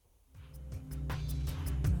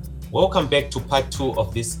Welcome back to part 2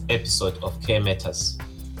 of this episode of Care Matters.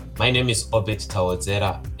 My name is Obet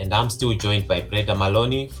Tawodzera, and I'm still joined by Breda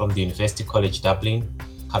Maloney from the University College Dublin,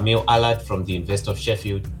 Camille Allard from the University of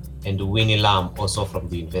Sheffield, and Winnie Lam also from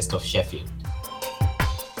the University of Sheffield.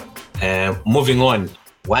 Moving on,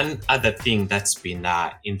 one other thing that's been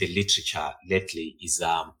in the literature lately is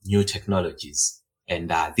new technologies. And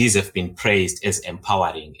these have been praised as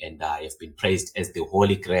empowering and have been praised as the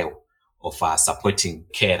holy grail of supporting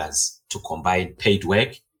carers to combine paid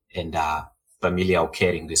work and familial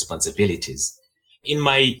caring responsibilities. In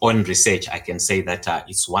my own research, I can say that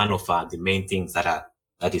it's one of the main things that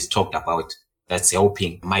is talked about that's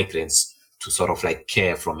helping migrants to sort of like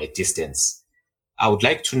care from a distance. I would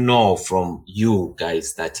like to know from you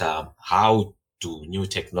guys that how do new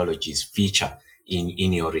technologies feature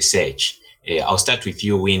in your research? I'll start with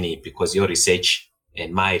you, Winnie, because your research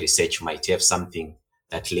and my research might have something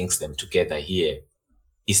that links them together here.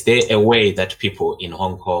 Is there a way that people in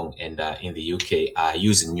Hong Kong and in the UK are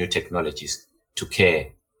using new technologies to care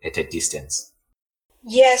at a distance?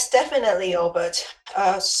 Yes, definitely, Albert.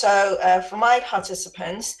 For my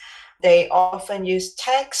participants, they often use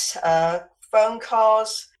text, phone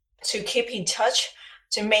calls to keep in touch,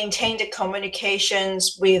 to maintain the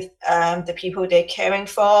communications with the people they're caring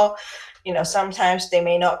for. You know, sometimes they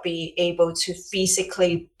may not be able to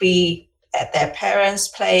physically be at their parents'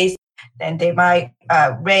 place. Then they might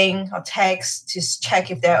ring or text to check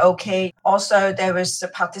if they're okay. Also, there was a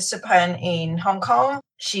participant in Hong Kong.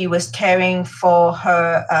 She was caring for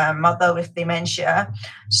her mother with dementia.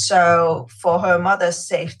 So for her mother's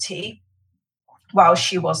safety, while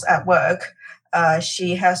she was at work,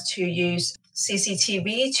 she has to use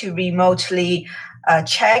CCTV to remotely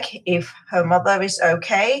check if her mother is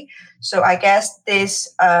okay. So I guess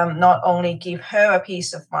this not only give her a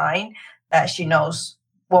peace of mind that she knows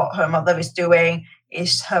what her mother is doing,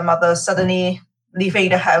 is her mother suddenly leaving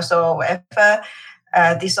the house or whatever.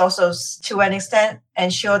 This also, to an extent,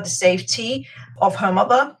 ensure the safety of her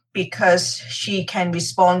mother because she can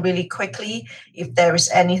respond really quickly if there is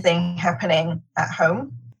anything happening at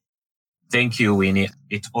home. Thank you, Winnie.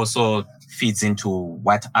 It also feeds into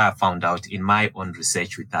what I found out in my own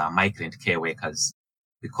research with migrant care workers,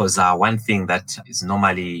 because one thing that is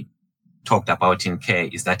normally talked about in care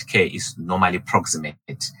is that care is normally proximate,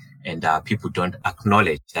 and people don't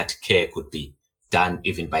acknowledge that care could be done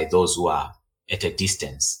even by those who are at a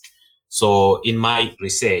distance. So in my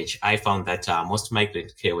research, I found that most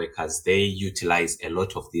migrant care workers, they utilize a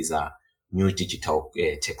lot of these new digital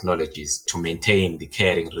technologies to maintain the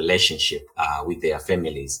caring relationship with their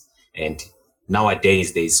families. And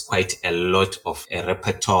nowadays, there is quite a lot of a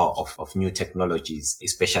repertoire of new technologies,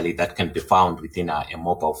 especially that can be found within a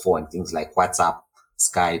mobile phone, things like WhatsApp,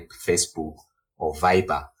 Skype, Facebook, or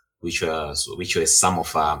Viber, which were some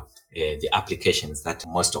of the applications that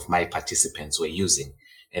most of my participants were using.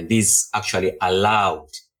 And these actually allowed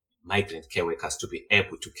migrant care workers to be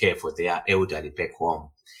able to care for their elderly back home,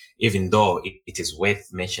 even though it is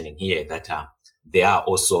worth mentioning here that there are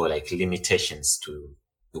also like limitations to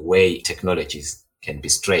the way technologies can be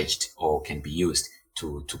stretched or can be used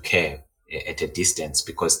to care at a distance,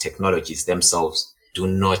 because technologies themselves do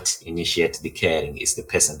not initiate the caring. It's the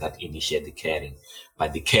person that initiates the caring.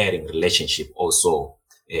 But the caring relationship also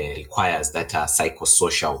requires that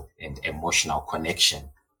psychosocial and emotional connection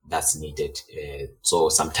that's needed. So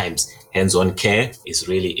sometimes hands-on care is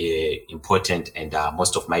really important. And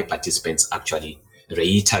most of my participants actually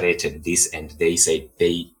reiterated this, and they said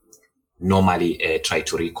they normally try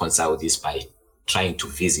to reconcile this by trying to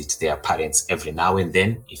visit their parents every now and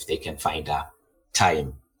then if they can find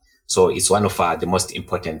time. So it's one of the most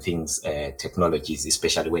important things, technologies,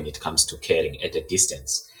 especially when it comes to caring at a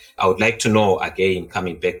distance. I would like to know, again,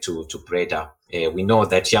 coming back to Breda, we know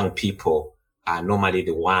that young people are normally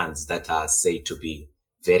the ones that are said to be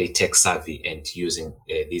very tech savvy and using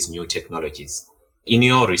these new technologies. In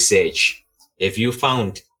your research, have you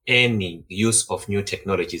found any use of new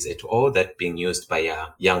technologies at all that being used by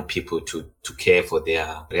young people to care for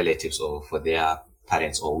their relatives or for their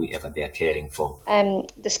parents or whoever they are caring for?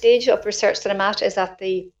 The stage of research that I'm at is at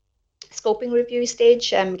the scoping review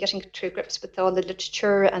stage. I'm getting to grips with all the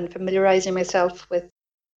literature and familiarising myself with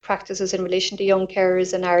practices in relation to young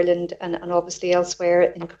carers in Ireland and obviously elsewhere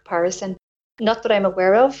in comparison. Not that I'm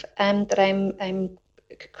aware of, that I'm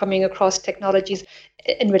coming across technologies.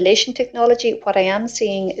 In relation to technology, what I am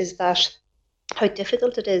seeing is that how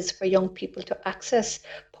difficult it is for young people to access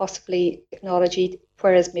possibly technology,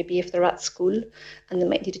 whereas maybe if they're at school and they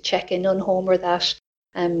might need to check in on home or that,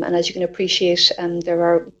 And as you can appreciate, there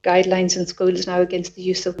are guidelines in schools now against the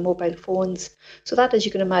use of mobile phones. So that, as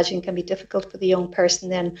you can imagine, can be difficult for the young person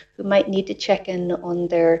then who might need to check in on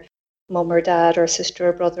their mum or dad or sister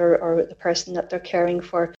or brother or the person that they're caring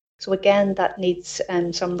for. So again, that needs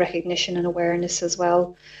some recognition and awareness as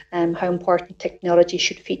well, how important technology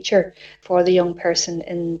should feature for the young person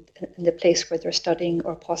in the place where they're studying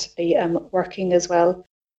or possibly working as well.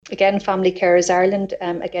 Again, Family Carers Ireland,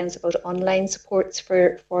 again, it's about online supports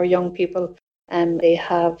for young people. They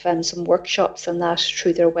have some workshops on that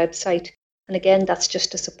through their website. And again, that's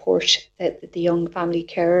just to support the young family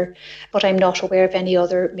carer. But I'm not aware of any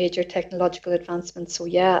other major technological advancements. So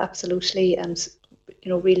yeah, absolutely,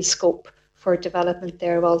 real scope for development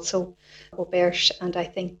there also, Robert. And I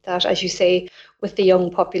think that, as you say, with the young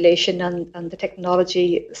population and the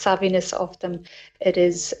technology savviness of them, it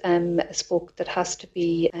is a spoke that has to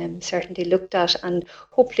be certainly looked at, and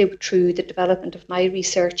hopefully through the development of my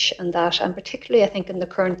research and that, and particularly I think in the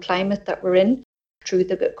current climate that we're in, through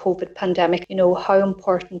the COVID pandemic, how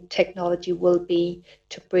important technology will be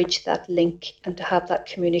to bridge that link and to have that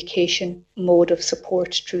communication mode of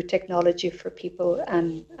support through technology for people,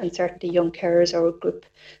 and certainly young carers are a group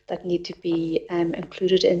that need to be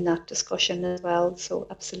included in that discussion as well. So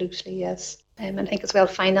absolutely, yes. And I think as well,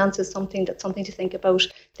 finance is something to think about.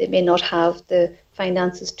 They may not have the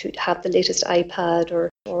finances to have the latest iPad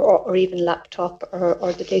or even laptop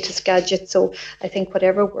or the latest gadget. So I think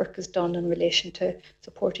whatever work is done in relation to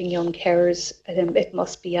supporting young carers, it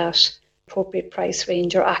must be at appropriate price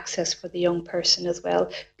range or access for the young person as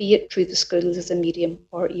well, be it through the schools as a medium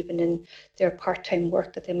or even in their part-time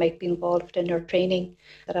work that they might be involved in, or training,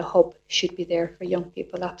 that a hub should be there for young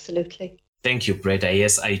people, absolutely. Thank you, Breda.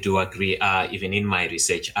 Yes, I do agree. Even in my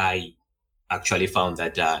research, I actually found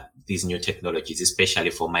that these new technologies, especially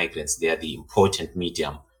for migrants, they are the important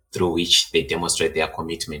medium through which they demonstrate their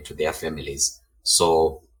commitment to their families.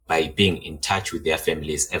 So by being in touch with their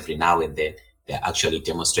families every now and then, they're actually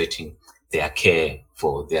demonstrating their care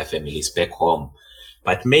for their families back home.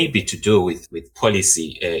 But maybe to do with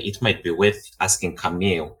policy, it might be worth asking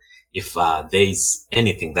Camille if there is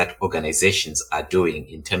anything that organizations are doing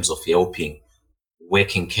in terms of helping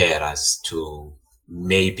working carers to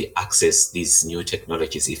maybe access these new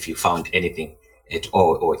technologies, if you found anything at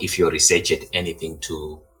all, or if you researched anything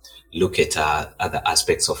to look at other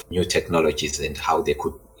aspects of new technologies and how they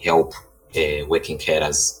could help working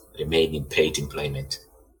carers remain in paid employment.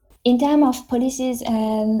 In terms of policies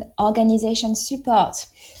and organization support,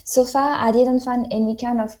 so far I didn't find any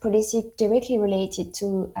kind of policy directly related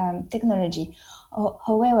to technology.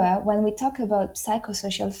 However, when we talk about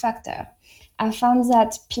psychosocial factor, I found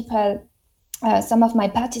that people, some of my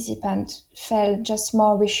participants felt just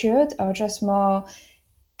more reassured or just more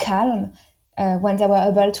calm when they were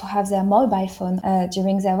able to have their mobile phone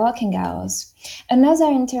during their working hours. Another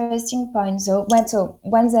interesting point, though,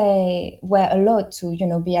 when they were allowed to,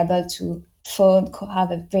 be able to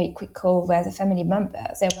have a very quick call with a family member,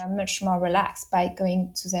 they were much more relaxed by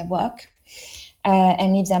going to their work.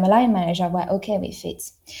 And if their line manager were okay with it.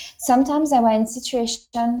 Sometimes they were in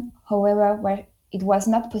situations, however, where it was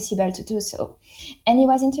not possible to do so. And it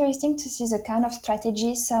was interesting to see the kind of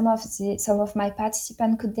strategies some of my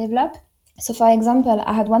participants could develop. So for example,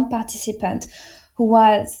 I had one participant who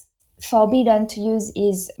was forbidden to use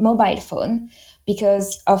his mobile phone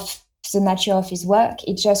because of the nature of his work.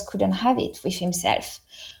 He just couldn't have it with himself.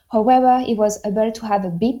 However, he was able to have a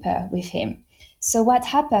beeper with him. So what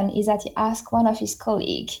happened is that he asked one of his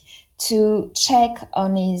colleagues to check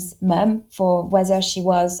on his mum for whether she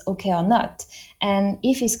was okay or not. And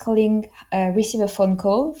if his colleague received a phone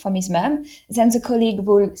call from his mum, then the colleague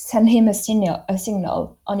will send him a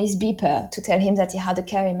signal on his beeper to tell him that he had a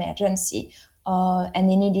care emergency and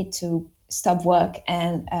he needed to stop work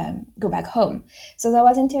and go back home. So that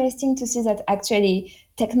was interesting to see that actually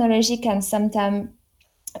technology can sometimes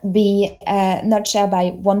be not shared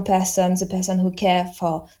by one person, the person who cares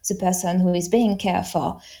for the person who is being cared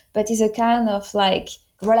for, but is a kind of like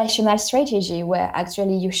relational strategy where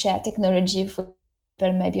actually you share technology with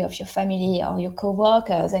people maybe of your family or your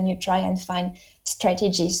co-workers, and you try and find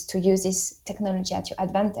strategies to use this technology at your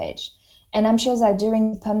advantage. And I'm sure that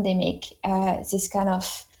during the pandemic, this kind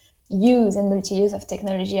of use and multi-use of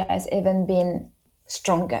technology has even been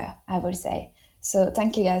stronger, I would say. So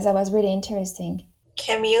thank you guys, that was really interesting.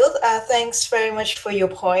 Camille, thanks very much for your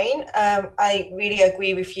point. I really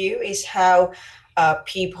agree with you, is how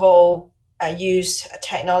people use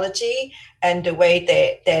technology and the way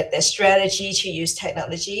their strategy to use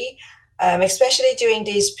technology, especially during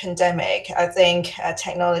this pandemic. I think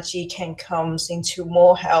technology can come into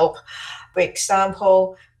more help. For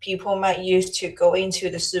example, people might use to go into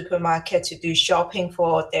the supermarket to do shopping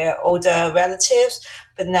for their older relatives,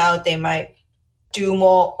 but now they might do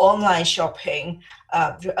more online shopping,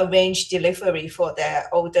 arrange delivery for their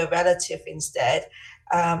older relative instead.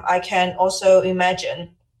 I can also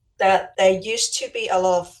imagine that there used to be a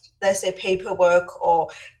lot of, let's say, paperwork or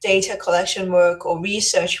data collection work or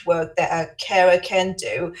research work that a carer can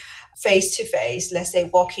do face to face. Let's say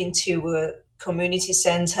walk into a community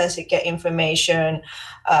center to get information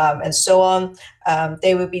and so on.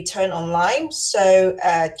 They will be turned online. So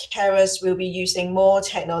carers will be using more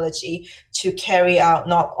technology to carry out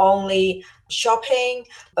not only shopping,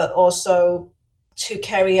 but also to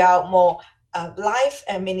carry out more life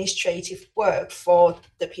administrative work for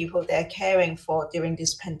the people they're caring for during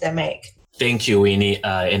this pandemic. Thank you, Winnie,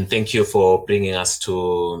 and thank you for bringing us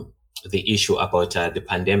to the issue about the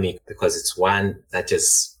pandemic, because it's one that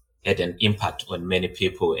has had an impact on many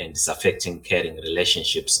people and is affecting caring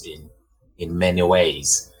relationships in many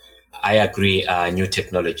ways. I agree, new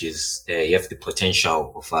technologies have the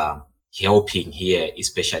potential of helping here,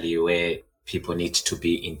 especially where people need to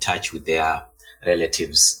be in touch with their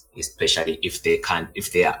relatives, especially if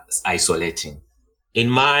they are isolating. In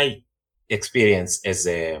my experience as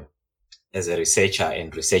a researcher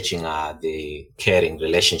and researching the caring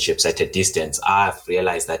relationships at a distance, I've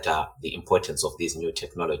realized that the importance of these new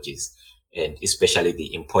technologies, and especially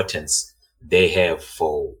the importance they have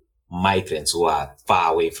for migrants who are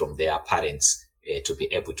far away from their parents to be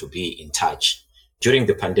able to be in touch. During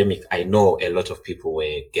the pandemic, I know a lot of people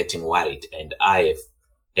were getting worried, and I have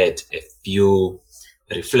had a few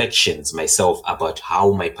reflections myself about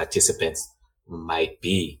how my participants might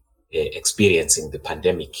be experiencing the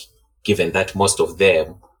pandemic, given that most of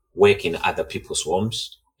them work in other people's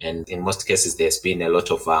homes. And in most cases, there's been a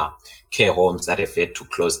lot of care homes that have had to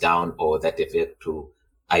close down, or that have had to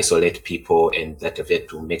isolate people, and that have had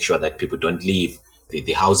to make sure that people don't leave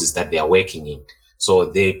the houses that they are working in. So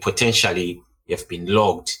they potentially have been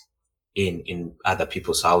locked in other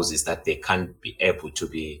people's houses, that they can't be able to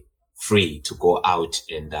be free to go out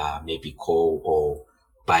and maybe call or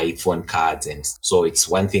buy phone cards. And so it's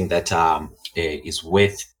one thing that is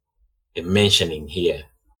worth mentioning here.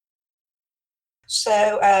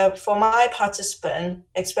 So for my participant,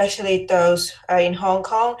 especially those in Hong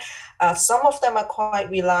Kong, some of them are quite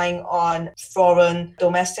relying on foreign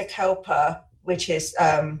domestic helper, which is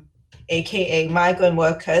aka migrant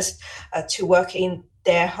workers, to work in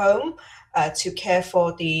their home to care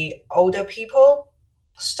for the older people.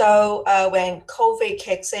 So when COVID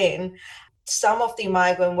kicks in, some of the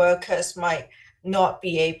migrant workers might not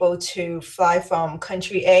be able to fly from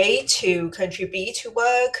country A to country B to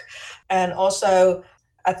work. And also,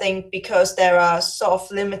 I think because there are sort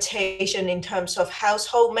of limitation in terms of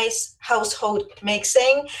household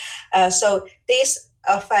mixing, so these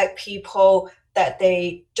affect people that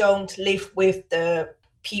they don't live with the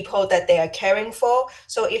people that they are caring for.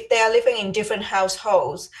 So if they are living in different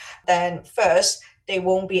households, then first, they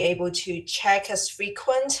won't be able to check as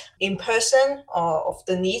frequent in person or of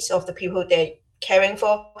the needs of the people they're caring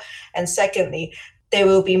for. And secondly, they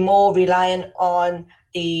will be more reliant on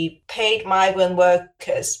the paid migrant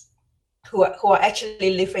workers who are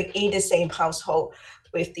actually living in the same household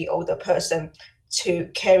with the older person to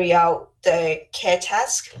carry out the care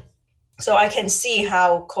task. So I can see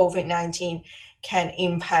how COVID-19 can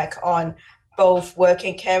impact on both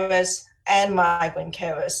working carers and migrant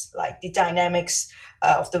carers, like the dynamics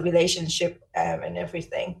of the relationship and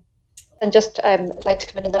everything. And just like to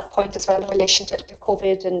come in on that point as well in relation to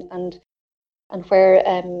COVID and where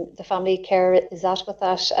the family care is at with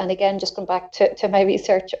that. And again, just going back to my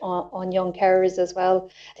research on young carers as well,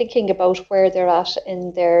 thinking about where they're at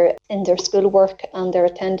in their schoolwork and their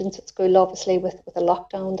attendance at school, obviously with a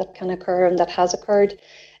lockdown that can occur and that has occurred.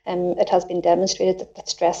 It has been demonstrated that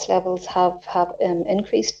stress levels have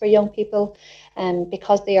increased for young people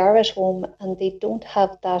because they are at home and they don't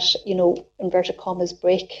have that, inverted commas,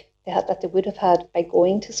 break that they would have had by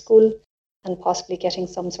going to school and possibly getting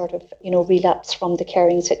some sort of, relapse from the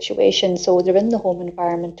caring situation. So they're in the home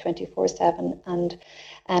environment 24/7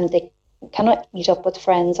 and they cannot meet up with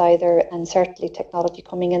friends either, and certainly technology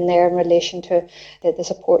coming in there in relation to the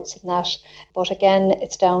supports in that. But again,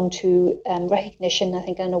 it's down to recognition, I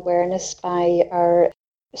think, and awareness by our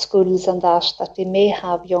schools and that they may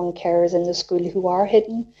have young carers in the school who are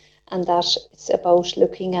hidden, and that it's about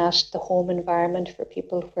looking at the home environment for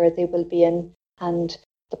people where they will be in, and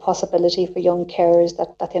the possibility for young carers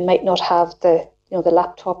that they might not have the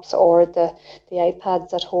laptops or the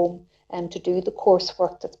iPads at home to do the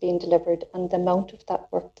coursework that's being delivered, and the amount of that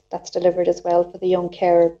work that's delivered as well for the young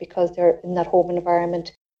carer, because they're in that home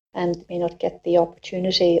environment and they may not get the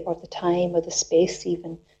opportunity or the time or the space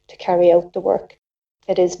even to carry out the work.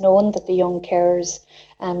 It is known that the young carers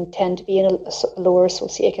tend to be in a lower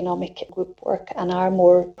socioeconomic group work and are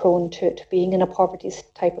more prone to being in a poverty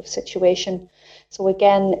type of situation. So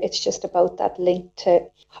again, it's just about that link to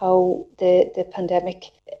how the pandemic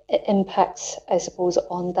impacts, I suppose,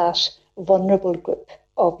 on that vulnerable group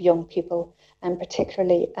of young people, and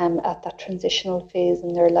particularly at that transitional phase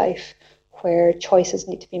in their life where choices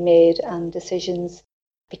need to be made and decisions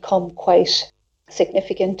become quite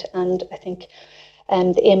significant. And I think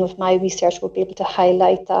the aim of my research will be able to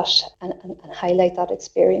highlight that and highlight that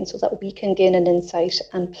experience so that we can gain an insight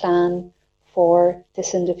and plan for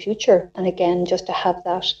this in the future. And again, just to have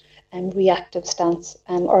that reactive stance,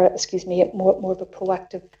 more of a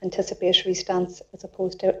proactive anticipatory stance as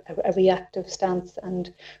opposed to a reactive stance.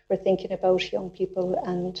 And we're thinking about young people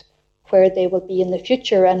and where they will be in the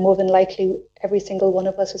future. And more than likely, every single one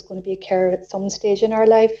of us is going to be a carer at some stage in our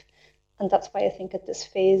life. And that's why I think at this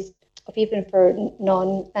phase of even for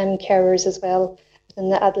non-carers as well, within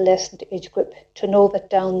the adolescent age group, to know that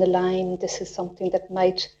down the line, this is something that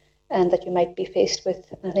you might be faced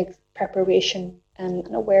with. And I think preparation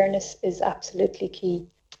and awareness is absolutely key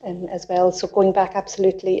as well. So going back,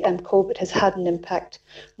 absolutely, COVID has had an impact,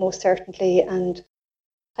 most certainly. And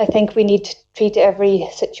I think we need to treat every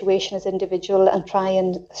situation as individual and try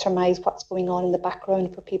and surmise what's going on in the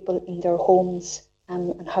background for people in their homes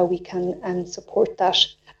and how we can support that.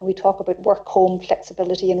 And we talk about work-home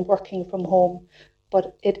flexibility and working from home,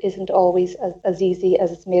 but it isn't always as easy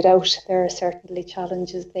as it's made out. There are certainly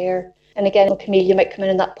challenges there. And again, Camille, you might come in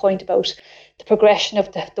on that point about the progression of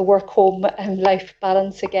the work-home life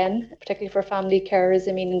balance again, particularly for family carers.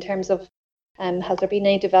 I mean, in terms of, has there been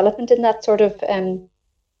any development in that sort of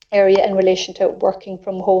area in relation to working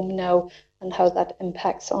from home now and how that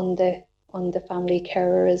impacts on the family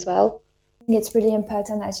carer as well? It's really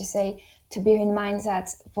important, as you say, to bear in mind that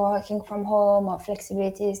working from home or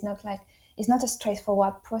flexibility is not a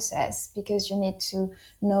straightforward process, because you need to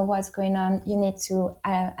know what's going on. You need to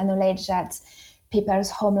acknowledge that people's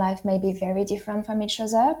home life may be very different from each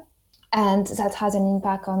other, and that has an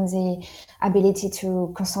impact on the ability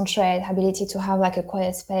to concentrate, ability to have like a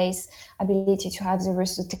quiet space, ability to have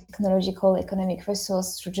the technological, economic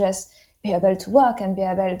resource to just be able to work and be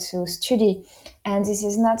able to study. And this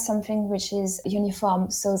is not something which is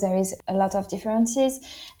uniform. So there is a lot of differences.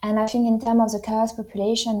 And I think in terms of the carers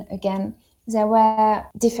population, again, there were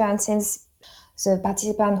differences. The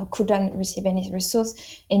participants who couldn't receive any resource,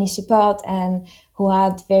 any support, and who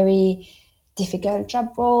had very difficult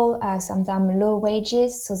job role, sometimes low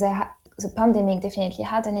wages. So the pandemic definitely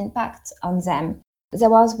had an impact on them.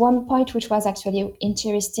 There was one point which was actually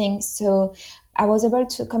interesting. So I was able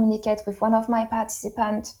to communicate with one of my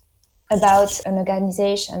participants about an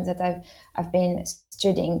organization that I've been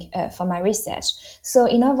studying for my research. So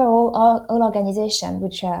in overall, all organizations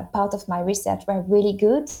which are part of my research were really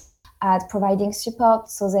good at providing support.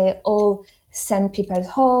 So they all sent people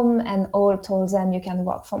home and all told them, you can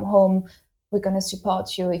work from home. We're going to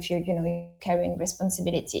support you if you're carrying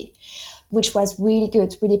responsibility, which was really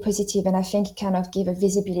good, really positive. And I think it kind of gave a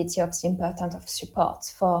visibility of the importance of support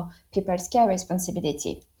for people's care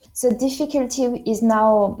responsibility. So difficulty is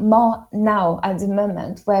now at the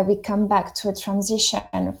moment where we come back to a transition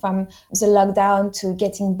from the lockdown to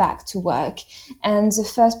getting back to work. And the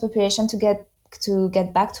first population to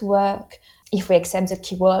get back to work, if we accept the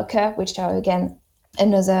key worker, which are again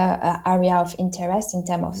another area of interest in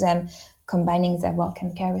terms of them combining their work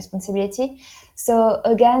and care responsibility. So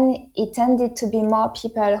again, it tended to be more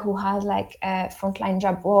people who had like a frontline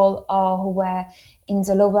job role or who were in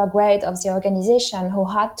the lower grade of the organization who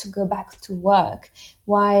had to go back to work,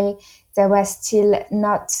 while there were still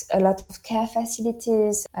not a lot of care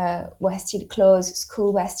facilities, were still closed,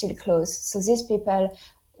 school were still closed. So these people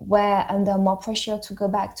were under more pressure to go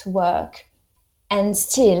back to work, and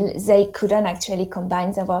still they couldn't actually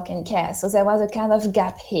combine their work and care. So there was a kind of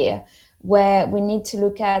gap here where we need to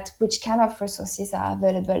look at which kind of resources are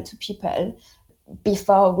available to people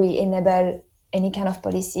before we enable any kind of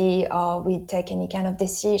policy or we take any kind of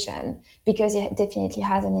decision, because it definitely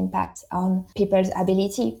has an impact on people's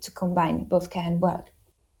ability to combine both care and work.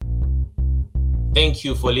 Thank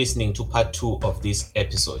you for listening to part 2 of this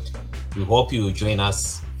episode. We hope you will join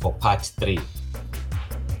us for part 3.